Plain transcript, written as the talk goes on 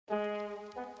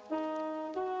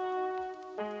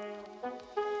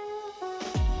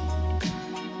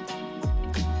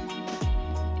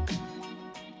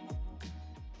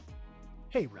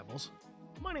Hey Rebels,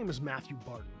 my name is Matthew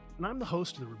Barton, and I'm the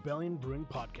host of the Rebellion Brewing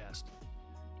Podcast.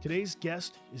 Today's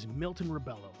guest is Milton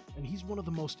Rebello, and he's one of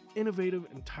the most innovative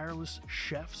and tireless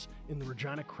chefs in the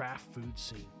Regina craft food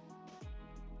scene.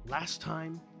 Last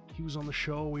time he was on the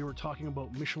show, we were talking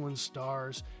about Michelin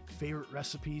stars, favorite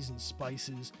recipes, and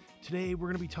spices. Today we're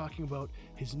going to be talking about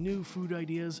his new food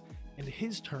ideas and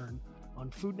his turn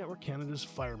on Food Network Canada's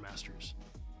Fire Masters.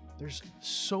 There's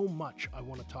so much I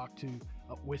want to talk to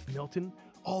with Milton,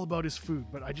 all about his food,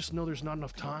 but I just know there's not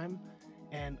enough time,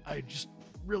 and I just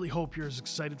really hope you're as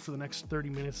excited for the next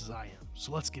 30 minutes as I am.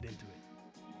 So let's get into it.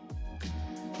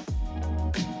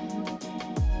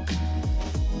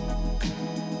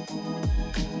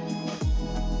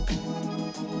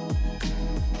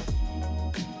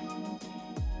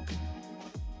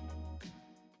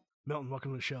 Milton,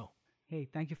 welcome to the show. Hey,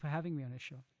 thank you for having me on the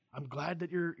show. I'm glad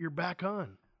that you're back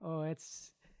on. Oh,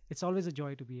 it's always a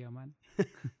joy to be here, man.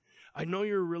 I know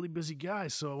you're a really busy guy,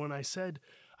 so when I said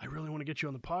I really want to get you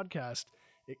on the podcast,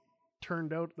 it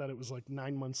turned out that it was like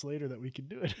 9 months later that we could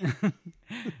do it.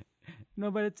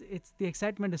 No, but it's the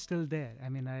excitement is still there. I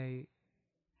mean,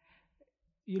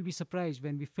 you'll be surprised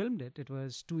when we filmed it. It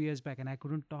was 2 years back, and I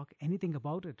couldn't talk anything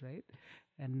about it, right?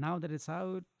 And now that it's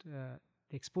out, the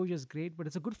exposure is great, but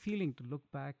it's a good feeling to look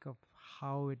back of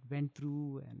how it went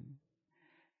through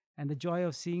and the joy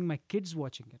of seeing my kids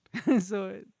watching it.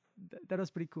 So that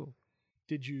was pretty cool.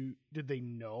 Did they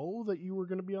know that you were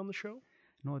going to be on the show?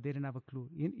 No, they didn't have a clue.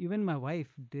 Even my wife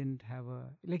didn't have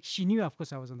she knew, of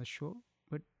course, I was on the show,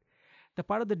 but the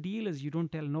part of the deal is you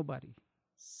don't tell nobody.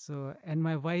 So, and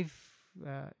my wife,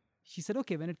 she said,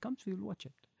 okay, when it comes, we'll watch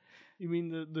it. You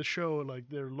mean the show, like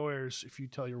they're lawyers, if you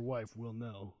tell your wife, we'll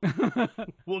know.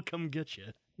 We'll come get you.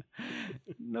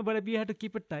 No, but we had to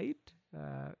keep it tight.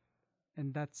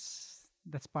 And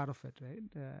that's part of it,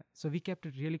 right? So we kept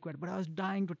it really quiet. But I was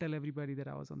dying to tell everybody that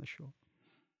I was on the show.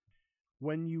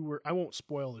 When you were, I won't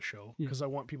spoil the show because I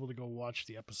want people to go watch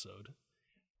the episode.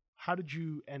 How did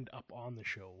you end up on the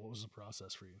show? What was the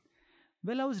process for you?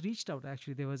 Well, I was reached out,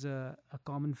 actually. There was a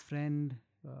common friend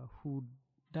who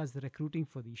does the recruiting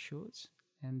for these shows.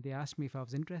 And they asked me if I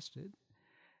was interested.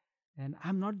 And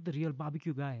I'm not the real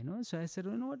barbecue guy, So I said,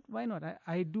 you know what, why not?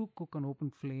 I do cook on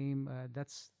open flame.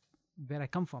 That's where I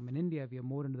come from. In India, we are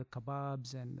more into the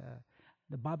kebabs and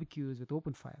the barbecues with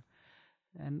open fire.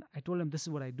 And I told them, this is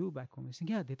what I do back home. They said,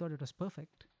 yeah, they thought it was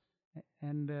perfect.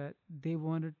 And they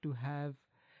wanted to have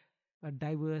a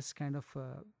diverse kind of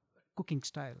cooking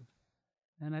style.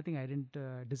 And I think I didn't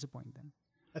disappoint them.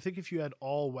 I think if you had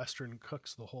all Western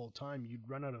cooks the whole time, you'd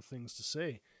run out of things to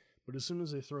say. But as soon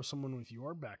as they throw someone with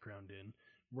your background in,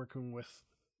 working with,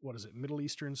 what is it, Middle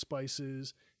Eastern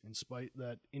spices and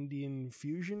that Indian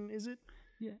fusion, is it?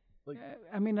 Yeah.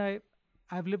 I mean,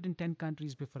 I've lived in 10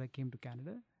 countries before I came to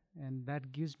Canada, and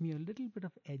that gives me a little bit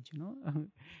of edge,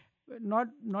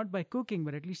 Not by cooking,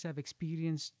 but at least I've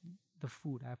experienced the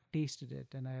food. I've tasted it,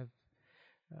 and I have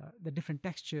the different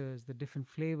textures, the different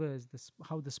flavors,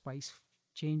 how the spice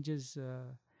changes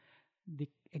the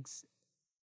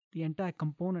entire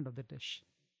component of the dish.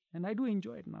 And I do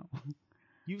enjoy it now.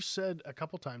 You've said a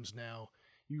couple times now,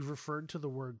 you've referred to the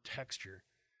word texture.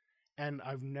 And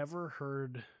I've never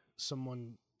heard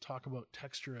someone talk about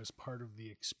texture as part of the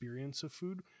experience of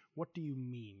food. What do you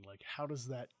mean? Like, how does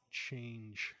that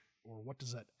change, or what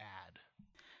does that add?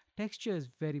 Texture is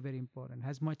very, very important.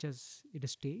 As much as it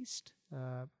is taste,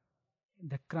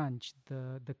 the crunch,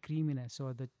 the creaminess,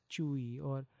 or the chewy,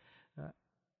 or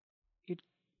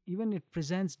it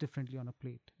presents differently on a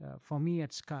plate. For me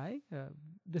at Sky,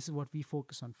 this is what we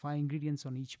focus on: 5 ingredients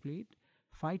on each plate,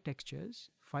 5 textures,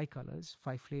 5 colors,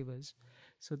 5 flavors.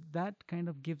 So that kind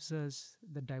of gives us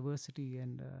the diversity,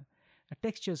 and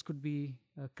textures could be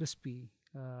crispy,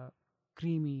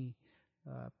 creamy,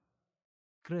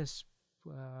 crisp.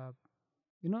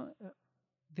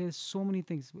 There's so many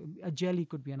things. A jelly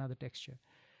could be another texture.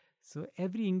 So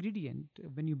every ingredient,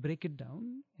 when you break it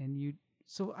down,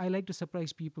 so I like to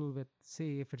surprise people with,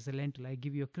 say, if it's a lentil, I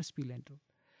give you a crispy lentil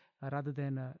rather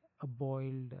than a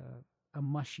boiled, a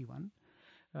mushy one.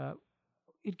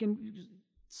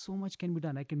 So much can be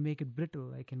done. I can make it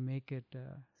brittle. I can make it,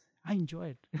 I enjoy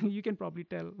it. You can probably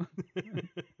tell.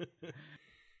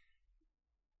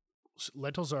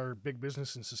 Lentils are big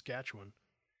business in Saskatchewan.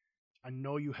 I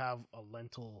know you have a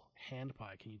lentil hand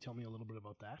pie. Can you tell me a little bit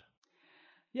about that?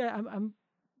 Yeah, I'm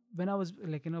when I was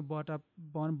brought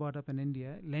up in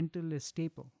India, lentil is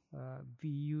staple. We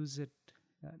use it.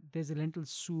 There's a lentil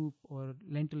soup or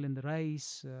lentil in the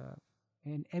rice,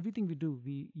 and everything we do,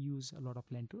 we use a lot of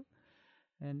lentil,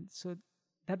 and so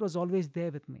that was always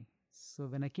there with me. So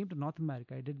when I came to North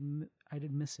America, I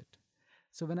did miss it.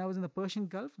 So when I was in the Persian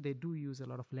Gulf, they do use a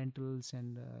lot of lentils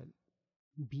and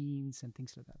beans and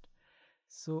things like that.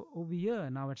 So over here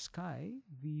now at Sky,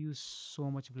 we use so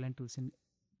much of lentils in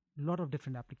a lot of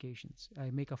different applications.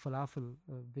 I make a falafel,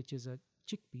 which is a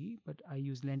chickpea, but I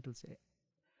use lentils.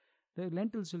 The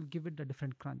lentils will give it a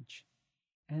different crunch.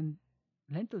 And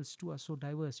lentils too are so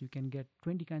diverse. You can get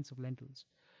 20 kinds of lentils.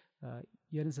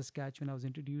 Here in Saskatchewan, I was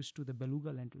introduced to the beluga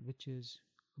lentil, which is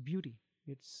a beauty.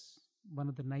 It's one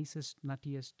of the nicest,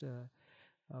 nuttiest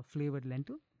flavored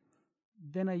lentil.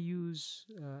 Then I use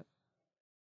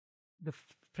the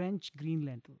French green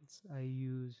lentils.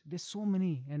 There's so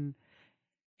many, and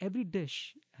every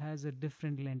dish has a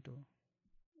different lentil.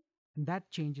 And that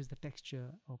changes the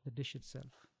texture of the dish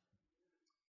itself.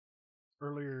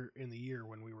 Earlier in the year,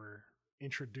 when we were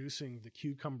introducing the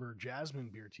cucumber jasmine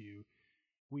beer to you,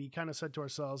 we kind of said to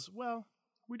ourselves, well,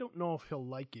 we don't know if he'll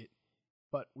like it,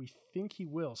 but we think he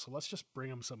will, so let's just bring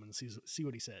him some and see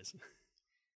what he says.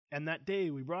 And that day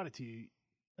we brought it to you.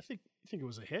 I think it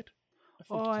was a hit.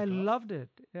 I loved it.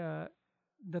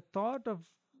 The thought of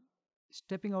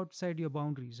stepping outside your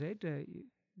boundaries, right?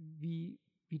 We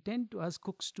tend to, as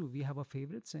cooks too, we have our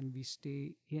favorites and we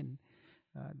stay in.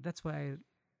 That's why I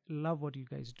love what you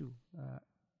guys do.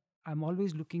 I'm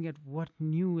always looking at what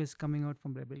new is coming out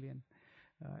from Rebellion.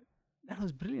 That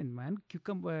was brilliant, man.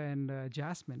 Cucumber and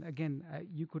jasmine. Again,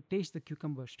 you could taste the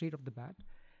cucumber straight off the bat.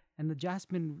 And the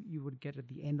jasmine you would get at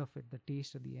the end of it, the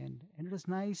taste at the end. And it was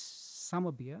nice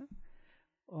summer beer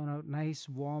on a nice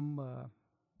warm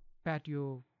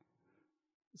patio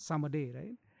summer day,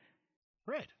 right?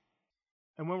 Right.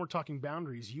 And when we're talking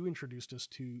boundaries, you introduced us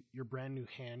to your brand new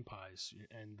hand pies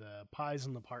and the pies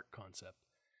in the park concept.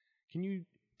 Can you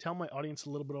tell my audience a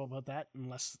little bit about that?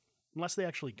 Unless they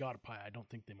actually got a pie, I don't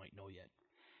think they might know yet.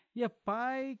 Yeah,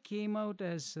 pie came out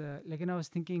as, I was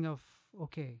thinking of,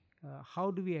 okay, how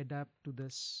do we adapt to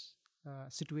this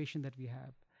situation that we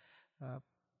have?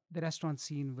 The restaurant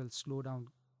scene will slow down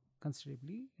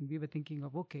considerably. And we were thinking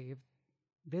of, okay, if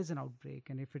there's an outbreak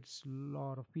and if it's a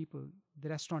lot of people, the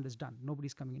restaurant is done.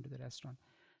 Nobody's coming into the restaurant.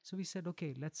 So we said,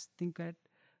 okay, let's think at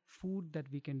food that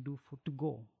we can do for to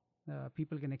go.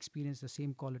 People can experience the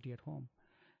same quality at home.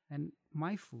 And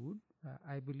my food,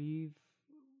 I believe,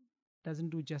 doesn't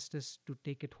do justice to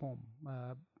take it home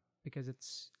because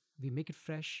we make it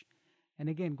fresh. And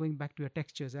again, going back to your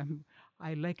textures,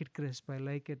 I like it crisp. I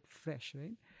like it fresh,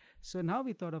 right? So now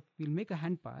we thought of we'll make a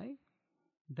hand pie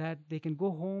that they can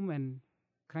go home and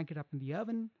crank it up in the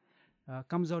oven.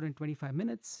 Comes out in 25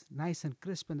 minutes, nice and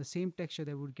crisp, and the same texture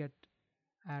they would get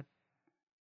at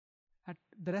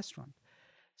the restaurant.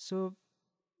 So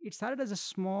it started as a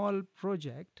small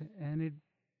project, and it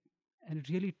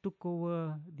really took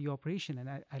over the operation, and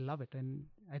I love it, and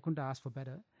I couldn't ask for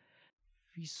better.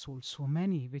 We sold so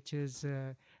many, which is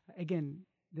again,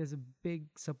 there's a big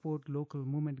support local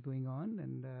movement going on,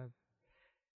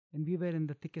 and we were in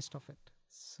the thickest of it.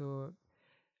 So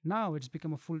now it's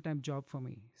become a full-time job for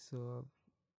me. So,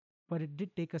 but it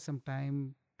did take us some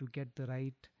time to get the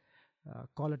right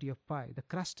quality of pie. The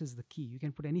crust is the key. You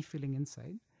can put any filling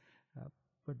inside,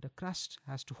 but the crust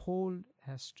has to hold,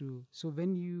 so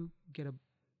when you get a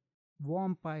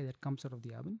warm pie that comes out of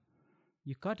the oven,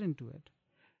 you cut into it,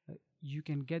 you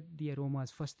can get the aromas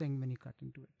first thing when you cut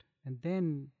into it. And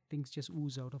then things just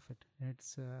ooze out of it. And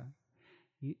it's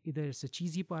either it's a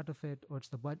cheesy part of it, or it's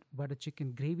the butter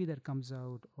chicken gravy that comes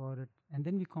out, and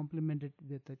then we complement it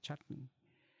with a chutney.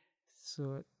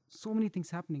 So many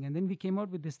things happening. And then we came out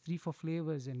with this 3-4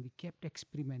 flavors, and we kept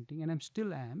experimenting, and I'm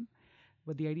still am.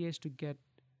 But the idea is to get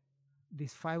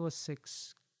these 5 or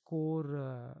 6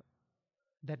 core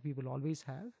that we will always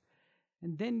have.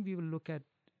 And then we will look at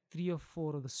 3 or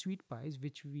 4 of the sweet pies,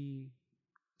 which we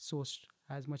sourced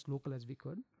as much local as we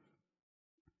could.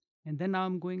 And then now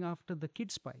I'm going after the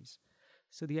kids' pies.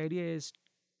 So the idea is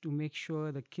to make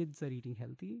sure the kids are eating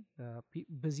healthy.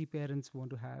 Busy parents want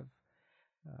to have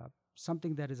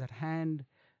something that is at hand.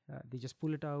 They just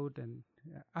pull it out. And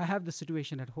I have the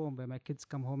situation at home where my kids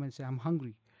come home and say, I'm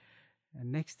hungry. And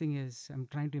next thing is I'm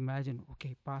trying to imagine,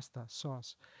 okay, pasta,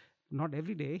 sauce. Not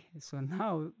every day. So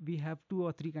now we have 2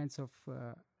 or 3 kinds of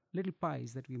little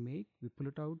pies that we make. We pull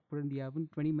it out, put it in the oven,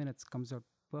 20 minutes, comes out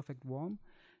perfect warm.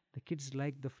 The kids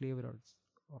like the flavor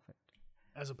of it.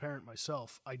 As a parent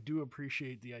myself, I do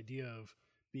appreciate the idea of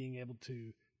being able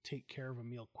to take care of a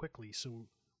meal quickly so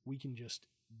we can just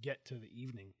get to the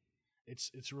evening.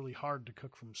 It's really hard to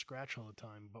cook from scratch all the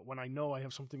time, but when I know I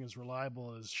have something as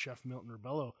reliable as Chef Milton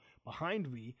Rebello behind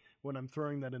me when I'm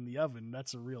throwing that in the oven,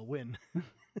 that's a real win. No,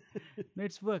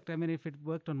 it's worked. I mean, if it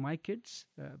worked on my kids,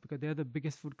 because they're the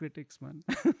biggest food critics, man.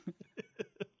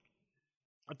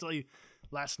 I'll tell you,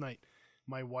 last night,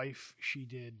 My wife, she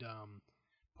did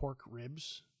pork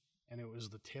ribs, and it was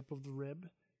the tip of the rib,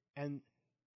 and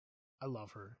I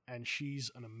love her, and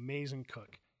she's an amazing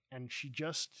cook, and she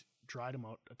just dried them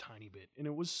out a tiny bit, and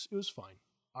it was fine.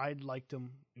 I liked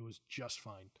them. It was just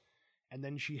fine. And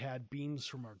then she had beans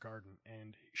from our garden,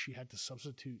 and she had to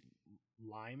substitute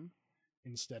lime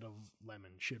instead of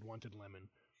lemon. She had wanted lemon,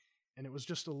 and it was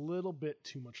just a little bit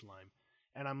too much lime.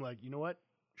 And I'm like, you know what?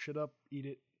 Shut up, eat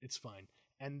it. It's fine.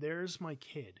 And there's my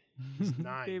kid. He's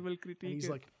 9. They will critique and he's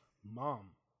it. like,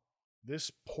 Mom,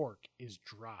 this pork is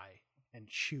dry and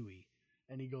chewy.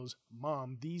 And he goes,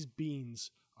 Mom, these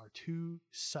beans are too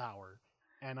sour.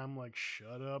 And I'm like,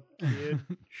 shut up, kid.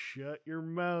 Shut your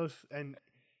mouth. And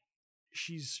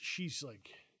she's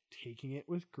like taking it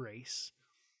with grace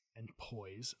and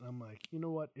poise. And I'm like, you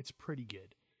know what? It's pretty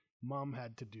good. Mom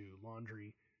had to do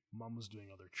laundry. Mom was doing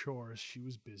other chores. She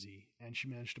was busy, and she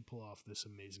managed to pull off this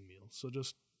amazing meal. So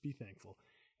just be thankful.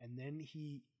 And then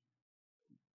he's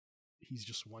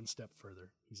just one step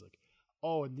further. He's like,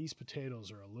 oh, and these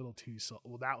potatoes are a little too salt.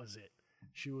 Well, that was it.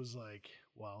 She was like,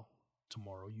 well,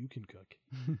 tomorrow you can cook.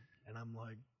 And I'm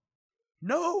like,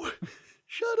 no,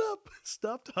 shut up.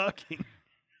 Stop talking.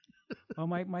 Oh,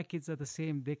 my kids are the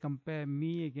same. They compare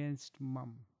me against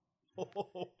mom.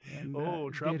 And,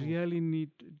 trouble. They really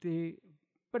need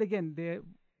but again,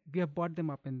 we have brought them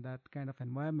up in that kind of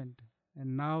environment,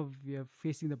 and now we are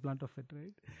facing the blunt of it,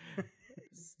 right?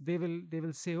 They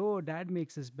will say, oh, dad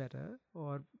makes us better,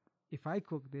 or if I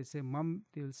cook, they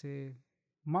will say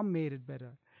mom made it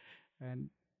better. And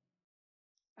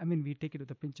I mean, we take it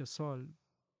with a pinch of salt,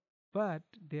 but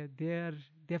they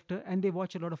have to, and they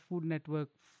watch a lot of Food Network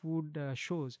food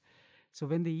shows. So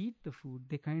when they eat the food,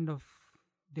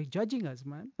 they're judging us,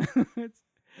 man.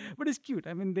 But it's cute.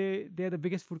 I mean, they're the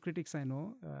biggest food critics I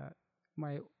know.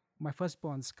 My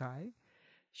firstborn, Sky,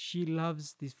 she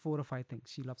loves these 4 or 5 things.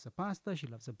 She loves the pasta, she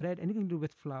loves the bread, anything to do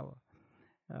with flour.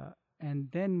 And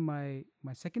then my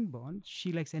secondborn,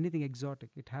 she likes anything exotic.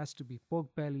 It has to be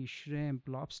pork belly, shrimp,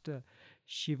 lobster.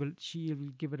 She will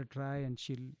give it a try, and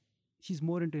she's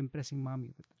more into impressing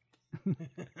mommy with it.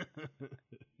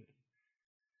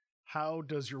 How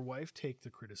does your wife take the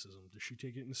criticism? Does she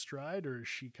take it in stride, or does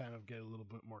she kind of get a little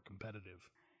bit more competitive?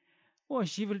 Oh,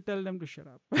 she will tell them to shut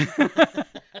up.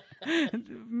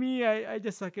 Me, I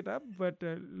just suck it up, but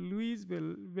Louise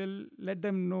will let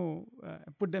them know,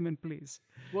 put them in place.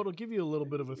 Well, it'll give you a little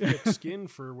bit of a thick skin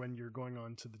for when you're going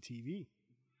on to the TV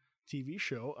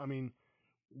show. I mean,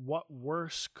 what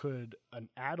worse could an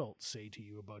adult say to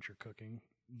you about your cooking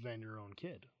than your own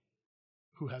kid,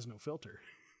 who has no filter?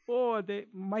 Oh,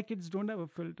 my kids don't have a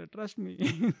filter. Trust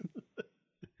me.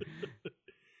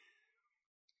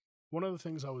 One of the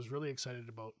things I was really excited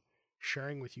about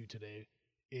sharing with you today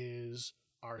is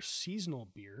our seasonal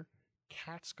beer,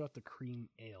 Cat's Got the Cream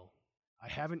Ale. I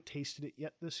haven't tasted it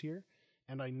yet this year,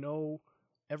 and I know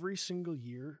every single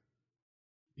year,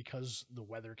 because the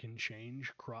weather can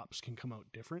change, crops can come out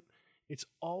different, it's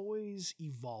always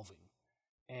evolving.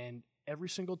 And every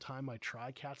single time I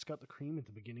try Cat's Got the Cream at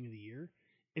the beginning of the year,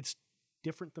 it's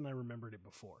different than I remembered it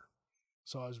before.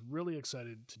 So I was really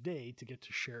excited today to get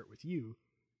to share it with you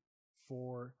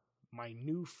for my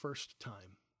new first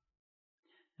time.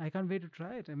 I can't wait to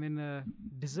try it. I mean,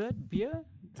 dessert beer?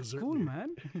 That's cool, beer.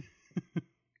 Man.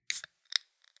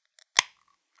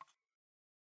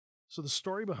 So the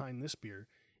story behind this beer,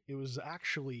 it was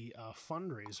actually a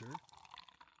fundraiser.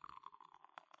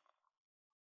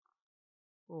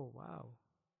 Oh, wow.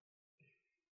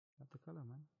 Love the color,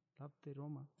 man. Love the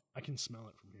aroma. I can smell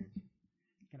it from here.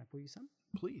 Can I pour you some?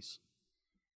 Please.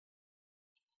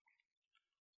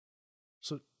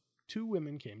 So 2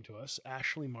 women came to us,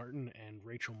 Ashley Martin and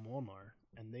Rachel Molnar,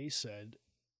 and they said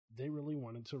they really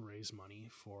wanted to raise money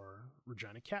for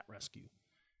Regina Cat Rescue.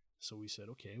 So we said,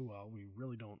 okay, well, we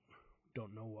really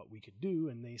don't know what we could do.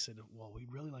 And they said, well,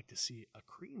 we'd really like to see a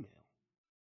cream ale,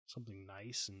 something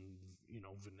nice and,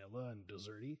 vanilla and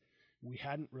desserty. We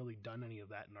hadn't really done any of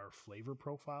that in our flavor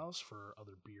profiles for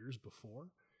other beers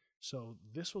before. So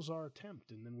this was our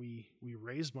attempt. And then we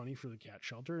raised money for the cat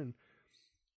shelter, and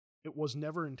it was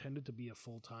never intended to be a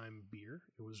full-time beer.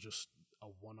 It was just a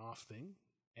one-off thing.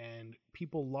 And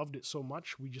people loved it so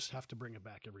much, we just have to bring it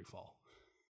back every fall.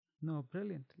 No,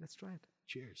 brilliant. Let's try it.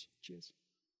 Cheers. Cheers.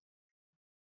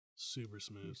 Super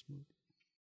smooth.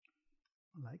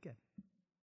 I like it.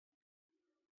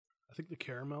 I think the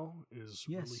caramel is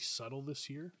really subtle this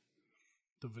year.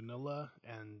 The vanilla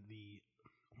and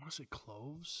I want to say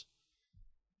cloves,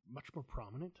 much more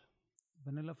prominent.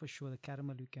 Vanilla for sure. The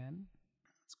caramel you can.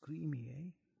 It's creamy, eh?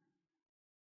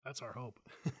 That's our hope.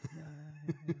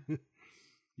 Yeah.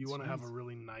 You want to have a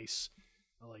really nice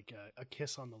like a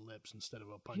kiss on the lips instead of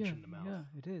a punch in the mouth. Yeah,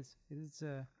 it is. It is,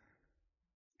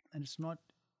 and it's not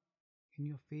in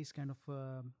your face kind of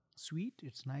sweet.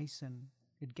 It's nice and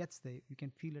it gets there. You can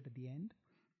feel it at the end.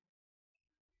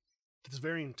 It's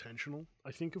very intentional.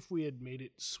 I think if we had made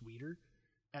it sweeter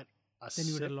at a Then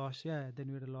you would sip, have lost. Yeah, then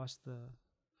you would have lost the.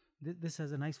 This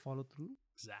has a nice follow through.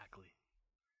 exactly.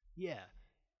 Yeah.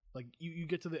 Like you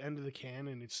get to the end of the can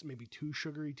and it's maybe too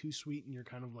sugary, too sweet, and you're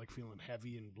kind of like feeling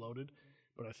heavy and bloated.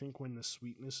 But I think when the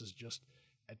sweetness is just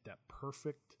at that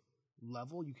perfect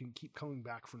level, you can keep coming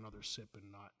back for another sip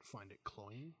and not find it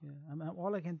cloying. Yeah,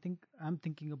 all I'm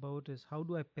thinking about is how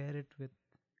do I pair it with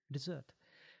dessert.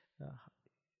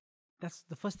 That's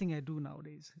the first thing I do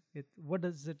nowadays. What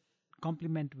does it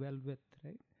complement well with,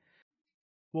 right?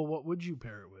 Well, what would you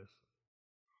pair it with?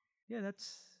 Yeah,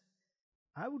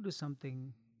 I would do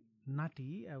something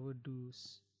nutty. I would do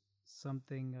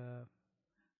something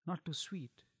not too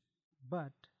sweet,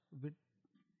 but with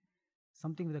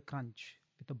something with a crunch,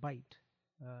 with a bite,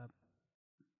 uh,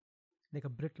 like a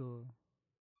brittle.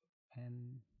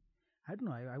 And I don't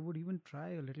know, I would even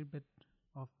try a little bit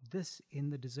of this in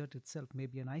the dessert itself,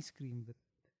 maybe an ice cream with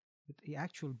the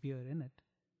actual beer in it.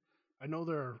 I know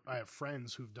I have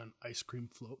friends who've done ice cream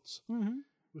floats Mm-hmm.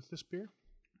 with this beer.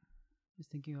 Just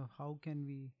thinking of how can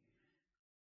we.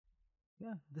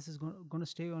 Yeah, this is going to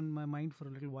stay on my mind for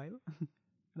a little while,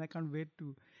 and I can't wait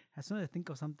to. As soon as I think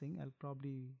of something, I'll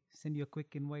probably send you a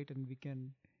quick invite and we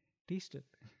can taste it.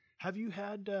 Have you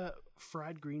had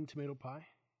fried green tomato pie?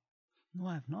 No,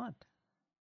 I have not.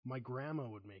 My grandma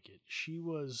would make it. She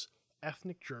was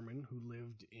ethnic German who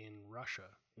lived in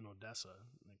Russia, in Odessa.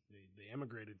 Like they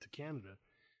emigrated to Canada,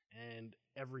 and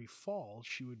every fall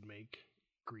she would make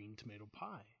green tomato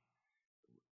pie.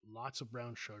 Lots of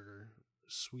brown sugar,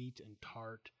 sweet and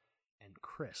tart and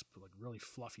crisp, like really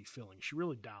fluffy filling. She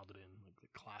really dialed it in, like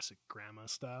the classic grandma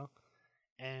style.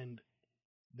 And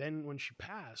then when she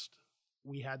passed,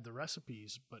 we had the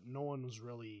recipes, but no one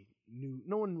really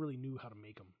knew how to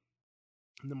make them.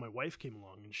 And then my wife came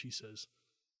along and she says,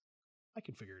 I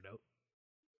can figure it out.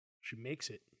 She makes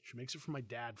it. She makes it for my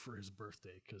dad for his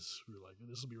birthday because we were like,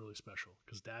 this will be really special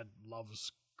because dad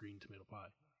loves green tomato pie.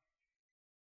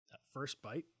 That first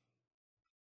bite,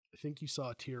 I think you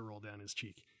saw a tear roll down his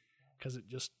cheek because it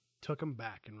just took him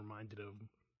back and reminded him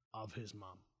of his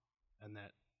mom. And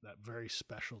that very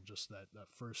special, just that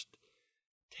first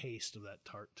taste of that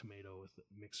tart tomato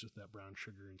mixed with that brown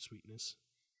sugar and sweetness.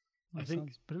 That I think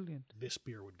sounds brilliant. this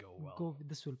beer would go well.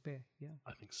 This will pair. Yeah.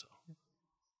 I think so. Yeah.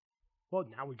 Well,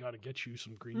 now we got to get you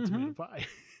some green Mm-hmm. tomato pie.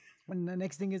 And the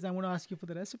next thing is I want to ask you for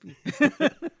the recipe.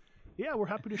 Yeah, we're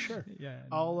happy to share. Yeah.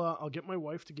 I'll get my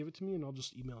wife to give it to me and I'll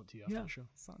just email it to you after the show.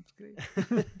 Sounds great.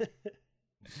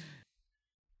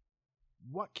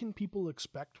 What can people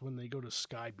expect when they go to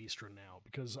Sky Bistro now?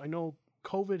 Because I know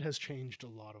COVID has changed a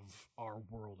lot of our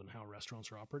world and how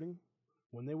restaurants are operating.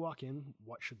 When they walk in,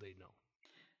 what should they know?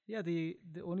 Yeah, the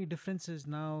only difference is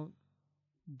now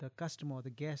the customer or the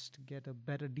guest get a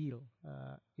better deal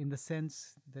in the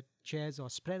sense that chairs are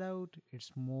spread out.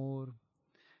 It's more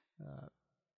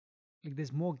like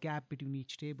there's more gap between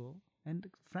each table, and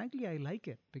frankly, I like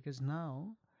it because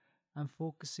now I'm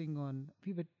focusing on.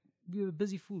 We were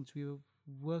busy fools. We were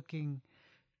working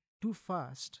too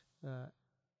fast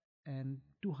and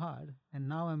too hard, and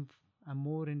now I'm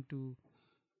more into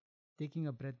taking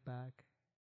a breath back,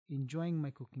 enjoying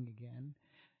my cooking again,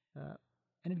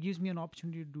 and it gives me an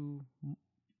opportunity to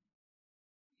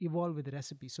evolve with the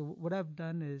recipe. So what I've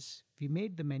done is we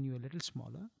made the menu a little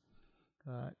smaller,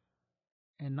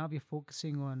 and now we're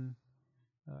focusing on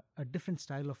a different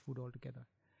style of food altogether.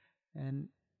 And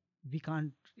we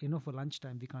can't, for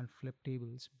lunchtime we can't flip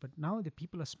tables, but now the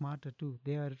people are smarter too.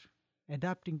 They are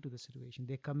adapting to the situation.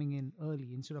 They're coming in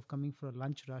early instead of coming for a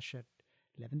lunch rush at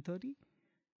 11:30.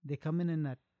 They come in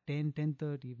at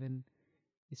 10:30 when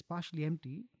it's partially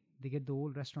empty. They get the whole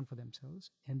restaurant for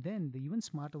themselves, and then the even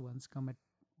smarter ones come at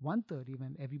 1:30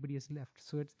 when everybody has left.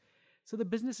 So the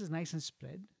business is nice and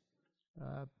spread,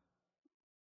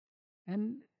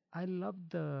 and I love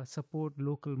the support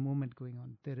local movement going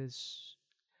on. There is,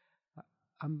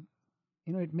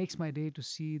 it makes my day to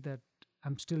see that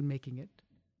I'm still making it,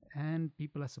 and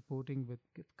people are supporting with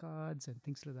gift cards and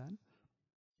things like that.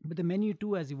 But the menu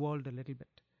too has evolved a little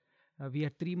bit. We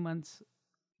had 3 months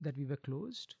that we were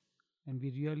closed, and we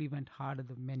really went hard at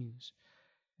the menus.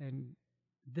 And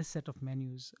this set of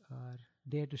menus are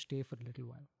there to stay for a little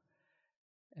while.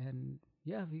 And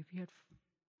yeah, we had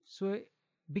so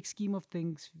big scheme of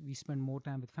things. We spend more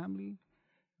time with family.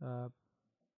 The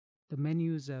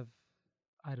menus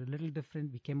are a little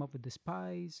different. We came up with these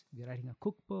pies. We're writing a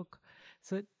cookbook.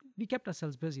 So we kept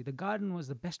ourselves busy. The garden was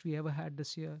the best we ever had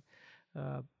this year.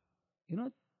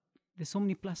 There's so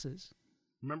many pluses.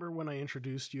 Remember when I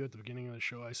introduced you at the beginning of the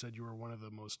show, I said you were one of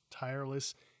the most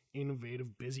tireless,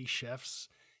 innovative, busy chefs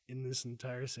in this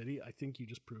entire city? I think you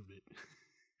just proved it.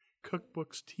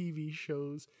 Cookbooks, TV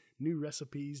shows, new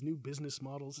recipes, new business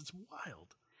models. It's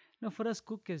wild. No, for us,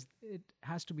 it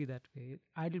has to be that way.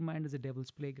 Idle mind is a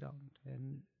devil's playground,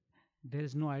 and there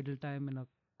is no idle time in a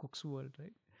cook's world,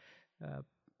 right?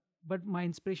 But my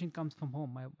inspiration comes from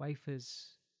home. My wife is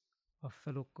a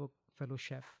fellow cook, fellow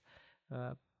chef.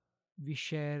 We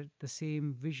share the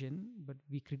same vision, but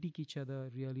we critique each other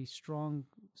really strong.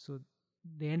 So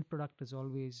the end product is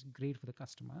always great for the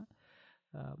customer.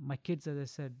 My kids, as I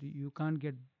said, you can't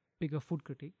get bigger food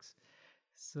critics.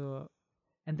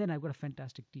 And then I've got a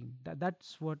fantastic team.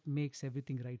 That's what makes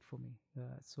everything right for me.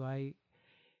 So I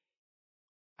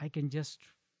can just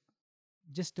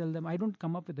tell them. I don't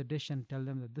come up with a dish and tell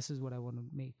them that this is what I want to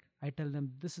make. I tell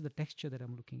them this is the texture that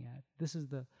I'm looking at. This is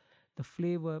the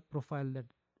flavor profile that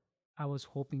I was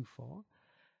hoping for.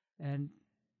 And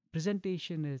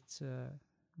presentation,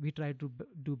 we try to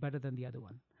do better than the other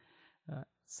one.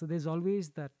 So there's always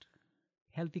that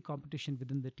healthy competition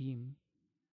within the team.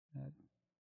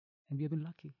 And we have been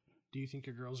lucky. Do you think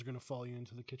your girls are going to follow you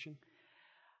into the kitchen?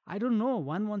 I don't know.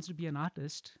 One wants to be an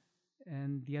artist,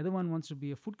 and the other one wants to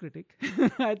be a food critic.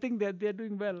 I think that they're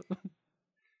doing well.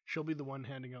 She'll be the one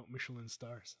handing out Michelin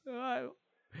stars.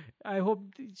 I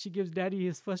hope she gives Daddy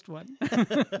his first one.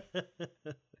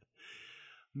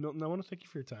 No, I want to thank you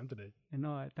for your time today.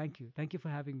 No, thank you. Thank you for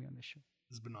having me on the show.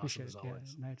 It's been awesome as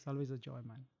always. Yeah, it's always a joy,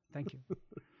 man. Thank you.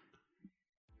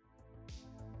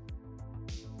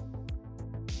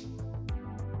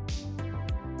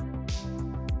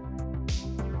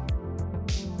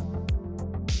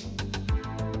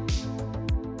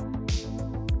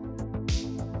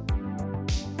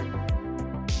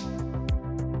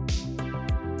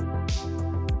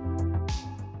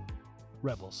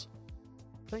 Rebels,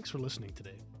 thanks for listening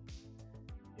today.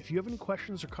 If you have any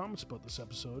questions or comments about this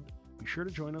episode, be sure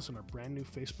to join us on our brand new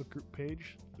Facebook group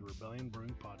page, The Rebellion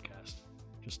Brewing Podcast.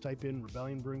 Just type in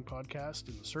Rebellion Brewing Podcast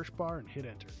in the search bar and hit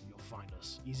enter. You'll find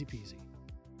us. Easy peasy.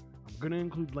 I'm going to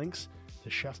include links to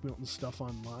Chef Milton's stuff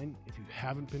online. If you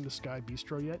haven't been to Sky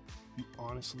Bistro yet, you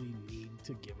honestly need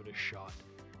to give it a shot.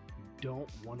 You don't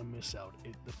want to miss out.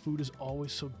 The food is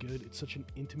always so good. It's such an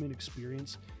intimate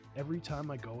experience. Every time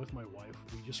I go with my wife,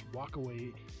 we just walk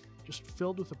away just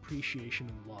filled with appreciation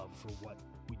and love for what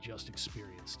we just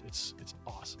experienced. It's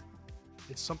awesome.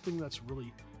 It's something that's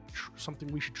really something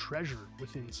we should treasure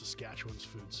within Saskatchewan's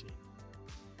food scene.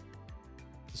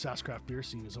 The Sask Craft beer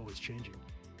scene is always changing,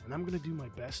 and I'm going to do my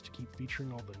best to keep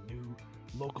featuring all the new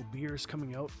local beers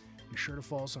coming out. Be sure to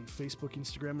follow us on Facebook,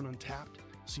 Instagram, and Untapped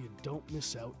so you don't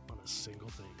miss out on a single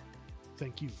thing.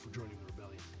 Thank you for joining the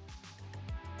Rebellion.